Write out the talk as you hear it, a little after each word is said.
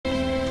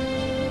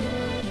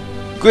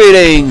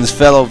Greetings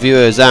fellow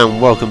viewers and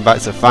welcome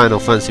back to Final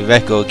Fantasy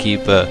Record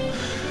Keeper.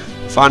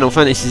 Final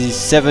Fantasy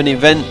VII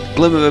event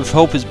Glimmer of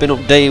Hope has been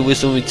updated with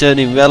some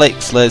returning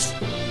relics. Let's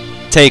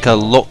take a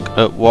look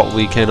at what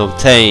we can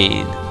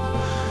obtain.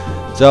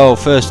 So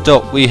first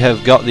up we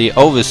have got the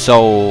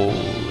Oversoul.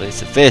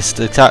 It's a fist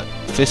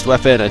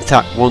weapon,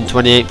 attack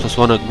 128 plus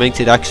 1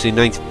 augmented, accuracy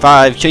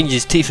 95,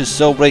 changes Tifa's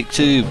Soul Break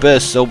 2,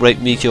 burst Soul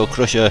Break Meteor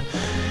Crusher.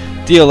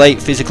 Deal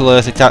 8 physical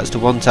earth attacks to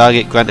one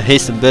target, grant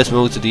haste and burst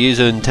mode to the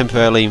user and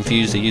temporarily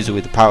infuse the user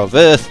with the power of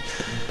earth.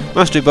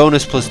 Mastery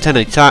bonus plus 10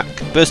 attack.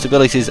 Burst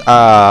abilities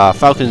are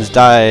Falcon's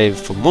Dive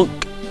for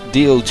Monk.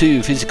 Deal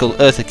 2 physical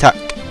earth attack,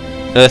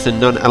 earth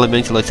and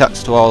non-elemental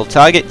attacks to all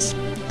targets.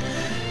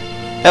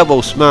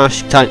 Elbow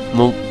Smash type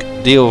Monk.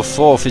 Deal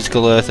 4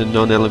 physical earth and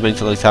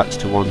non-elemental attacks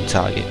to one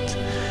target.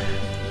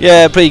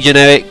 Yeah, pretty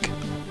generic.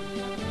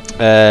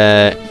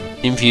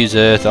 Infuse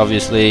earth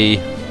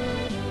obviously.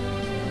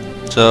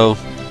 So,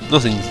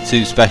 nothing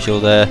too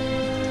special there.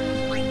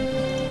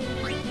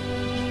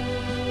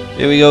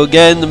 Here we go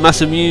again, the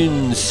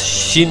Masamune's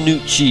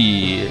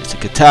Shinuchi. It's a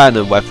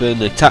katana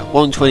weapon, attack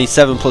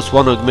 127 plus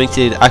 1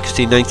 augmented,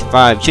 accuracy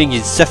 95,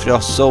 changes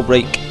Sephiroth's Soul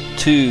Break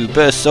 2,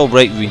 burst Soul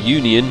Break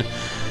Reunion.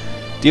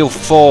 Deal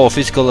 4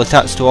 physical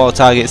attacks to all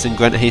targets and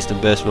grant haste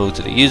and burst mode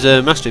to the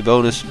user. Mastery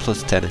bonus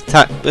plus 10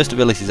 attack. Burst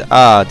abilities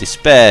are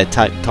Despair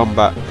type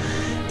combat.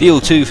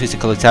 Deal 2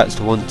 physical attacks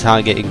to one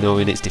target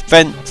ignoring its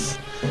defense.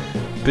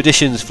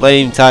 Perdition's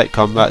Flame type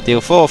combat, deal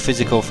 4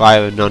 physical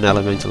fire and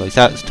non-elemental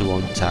attacks to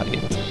one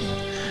target.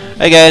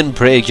 Again,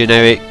 pretty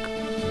generic.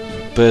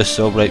 Burst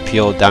Soul Break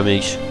pure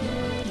damage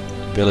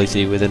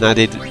ability with an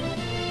added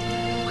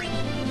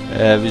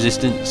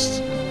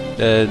resistance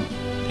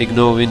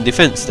ignoring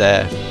defense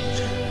there.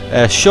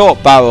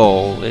 Short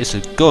barrel, it's a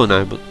gun,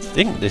 I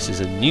think this is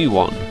a new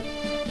one.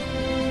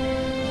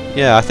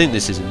 Yeah, I think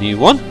this is a new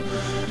one.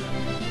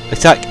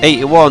 Attack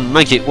 81,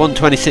 magic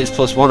 126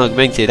 plus 1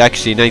 augmented,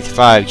 accuracy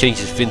 95,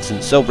 changes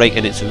Vincent's Soul Break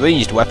and its a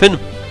ranged weapon.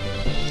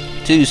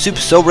 2 Super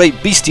Soul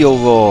Break Bestial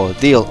Roar,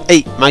 deal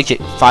 8 magic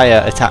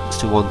fire attacks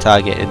to one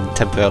target and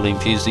temporarily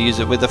infuse the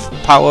user with the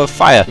power of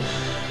fire.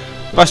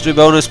 Mastery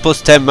bonus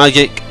plus 10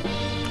 magic,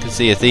 you can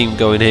see a theme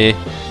going here.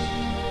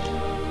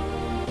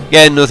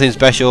 Again, nothing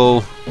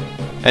special,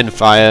 end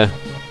fire,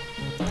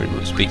 pretty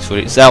much speaks for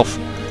itself.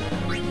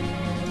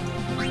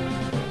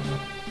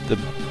 The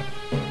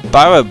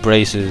Barra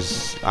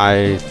Bracers,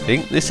 I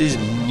think this is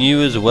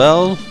new as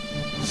well,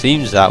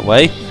 seems that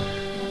way.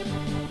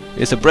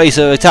 It's a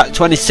bracer, attack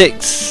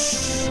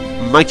 26,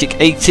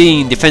 magic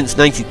 18, defense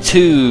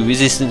 92,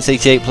 resistance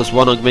 88 plus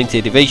 1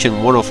 augmented, evasion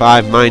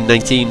 105, mind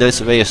 19,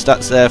 nice array of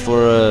stats there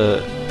for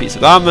a piece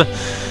of armour.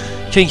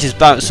 Changes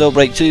Barret Soul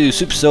Break 2,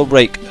 Super Soul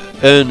Break,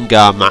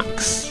 Earngar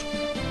Max,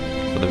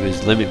 one of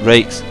his limit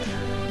breaks.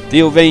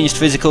 Deal ranged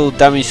physical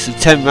damage to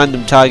 10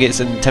 random targets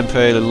and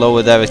temporarily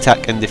lower their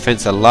attack and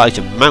defense a large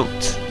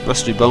amount.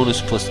 Mastery bonus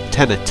plus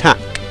 10 attack.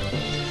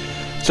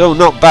 So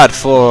not bad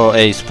for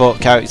a support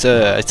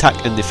character.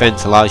 Attack and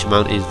defense a large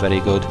amount is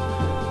very good.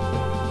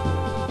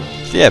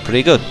 So yeah,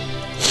 pretty good.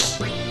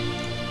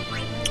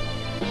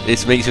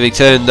 This makes a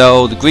return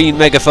though. The green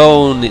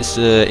megaphone, it's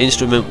an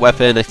instrument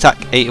weapon. Attack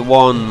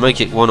 81,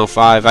 magic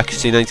 105,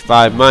 accuracy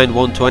 95, mind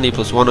 120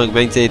 plus 1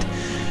 augmented.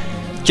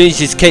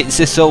 Changes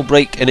Kate's Soul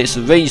Break and its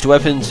ranged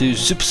weapon to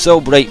Super Soul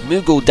Break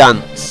Moogle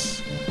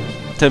Dance.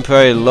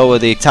 Temporarily lower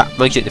the attack,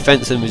 magic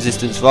defense and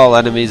resistance for all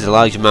enemies a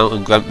large amount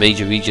and grant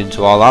major region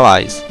to all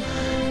allies.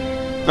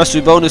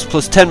 Mastery bonus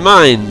plus 10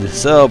 mind,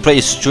 so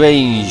pretty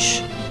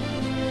strange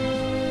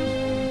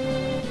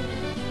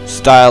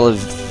style of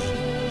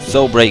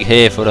Soul Break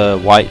here for a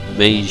white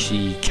mage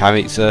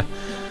character.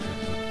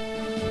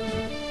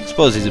 I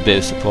suppose he's a bit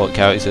of support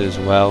character as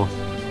well.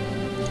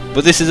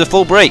 But this is a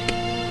full break.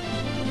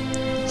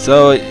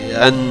 So,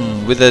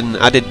 and with an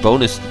added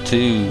bonus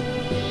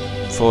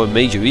for a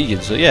major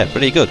region, so yeah,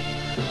 pretty good.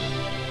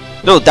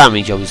 No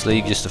damage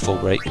obviously, just a full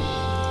break.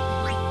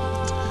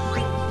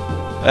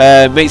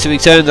 Makes a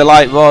return the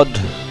light rod.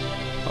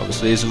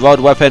 Obviously it's a rod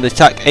weapon,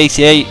 attack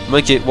 88,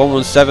 magic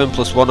 117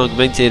 plus 1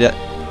 augmented,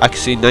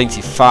 accuracy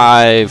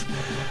 95.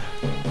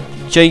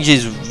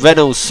 Changes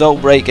Renault's Soul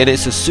Break and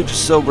it's a Super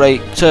Soul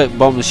Break Turk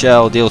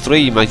Bombshell, deal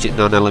 3 magic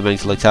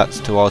non-elemental attacks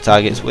to all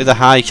targets with a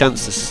high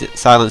chance to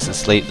silence and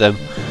sleep them.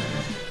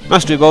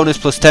 Mastery bonus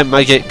plus 10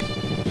 magic.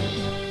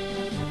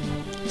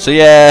 So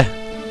yeah,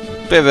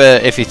 bit of a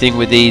iffy thing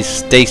with these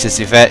stasis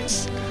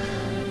effects.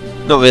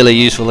 Not really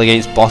useful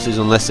against bosses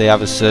unless they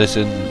have a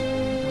certain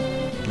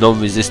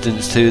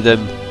non-resistance to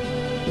them.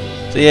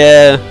 So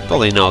yeah,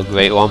 probably not a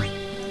great one.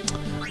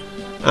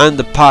 And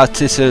the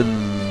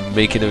Partisan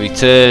making a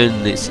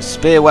return. It's a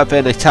spear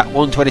weapon, attack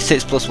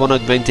 126 plus 1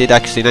 augmented,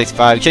 accuracy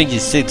 95,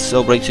 changes Sid's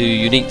Soul Break to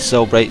unique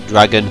Soul Break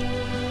Dragon.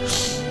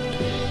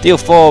 Deal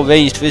 4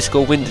 ranged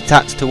physical wind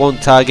attacks to one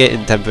target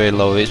and temporarily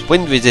lower its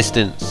wind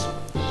resistance.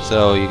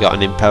 So you got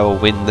an Imperil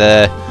Wind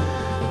there.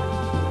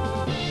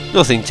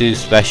 Nothing too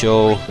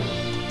special.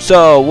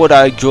 So would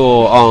I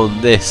draw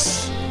on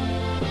this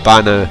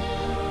banner?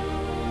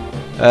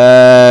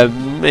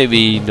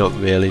 maybe not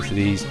really for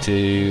these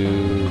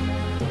two.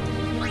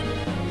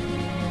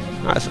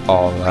 That's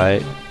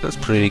alright. That's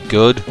pretty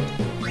good.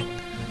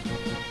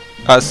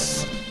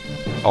 That's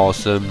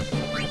awesome.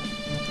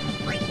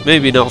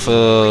 Maybe not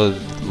for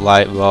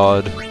light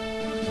rod.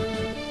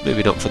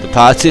 Maybe not for the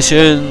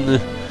partition.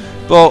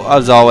 But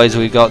as always,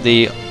 we got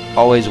the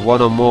always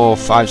 1 or more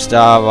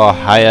 5-star or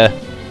higher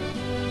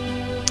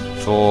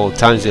for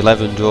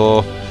 ×11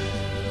 draw.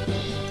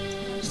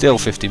 Still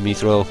 50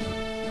 mithril.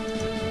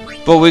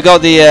 But we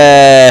got the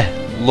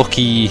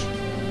lucky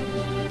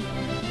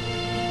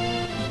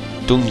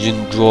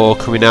dungeon draw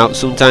coming out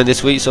sometime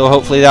this week, so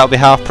hopefully that'll be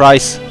half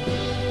price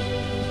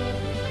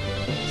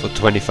for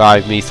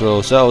 25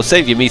 mithril. So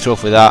save your mithril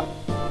for that,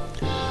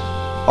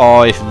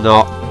 or if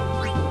not,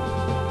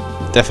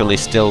 definitely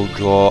still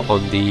draw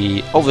on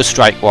the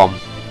Overstrike one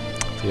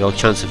for your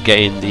chance of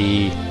getting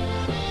the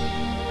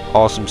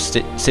awesome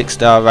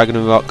 6-star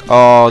Ragnarok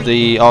or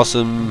the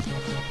awesome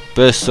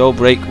Burst Soul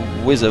Break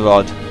Wizard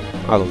Rod.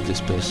 I love this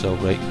Burst Soul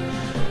Break.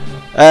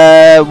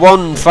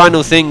 One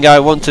final thing I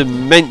want to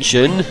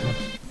mention,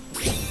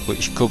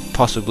 which could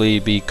possibly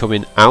be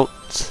coming out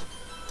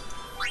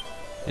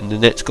in the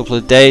next couple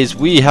of days,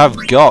 we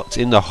have got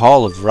in the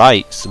Hall of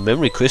Rites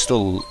Memory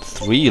Crystal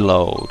 3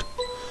 load.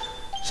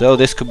 So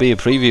this could be a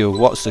preview of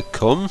what's to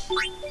come.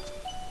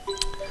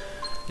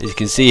 As you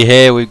can see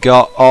here, we've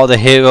got all the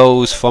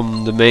heroes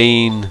from the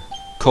main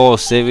core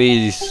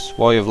series: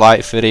 Warrior of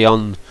Light,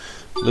 Firion,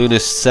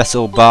 Lunas,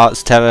 Cecil,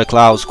 Bart's, Terror,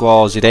 Cloud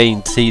Squall,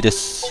 Zidane,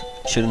 Tidus,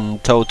 Shun,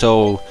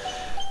 Toto,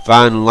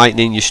 Van,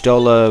 Lightning,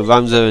 Y'shtola,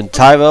 Ramza and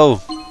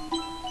Tyro.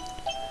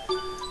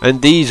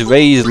 And these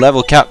raise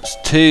level caps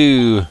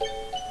to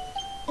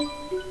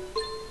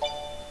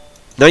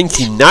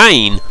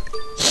 99.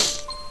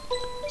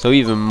 So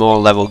even more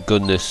level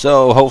goodness.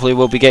 So hopefully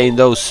we'll be getting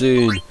those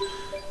soon.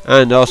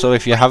 And also,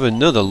 if you have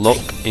another look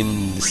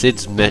in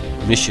Sid's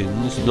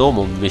missions,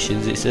 normal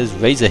missions, it says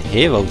raise a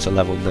hero to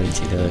level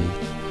 99.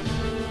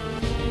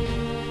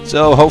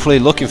 So hopefully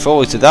looking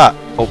forward to that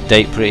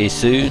update pretty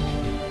soon.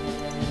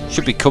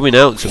 Should be coming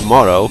out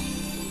tomorrow,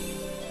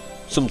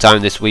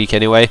 sometime this week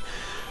anyway.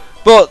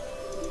 But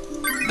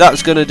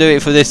that's going to do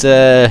it for this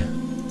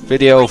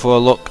video for a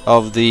look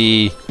of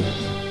the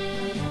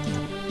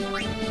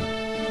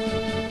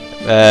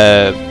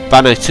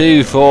Banner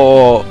 2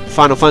 for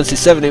Final Fantasy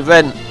VII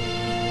event,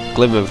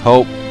 Glimmer of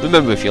Hope.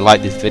 Remember, if you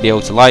like this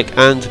video, to like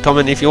and to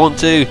comment if you want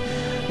to,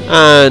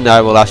 and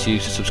I will ask you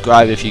to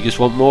subscribe if you just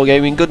want more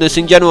gaming goodness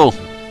in general.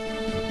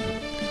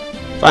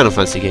 Final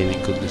Fantasy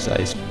gaming goodness, that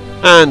is.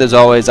 And as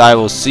always, I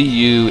will see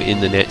you in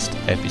the next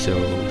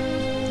episode.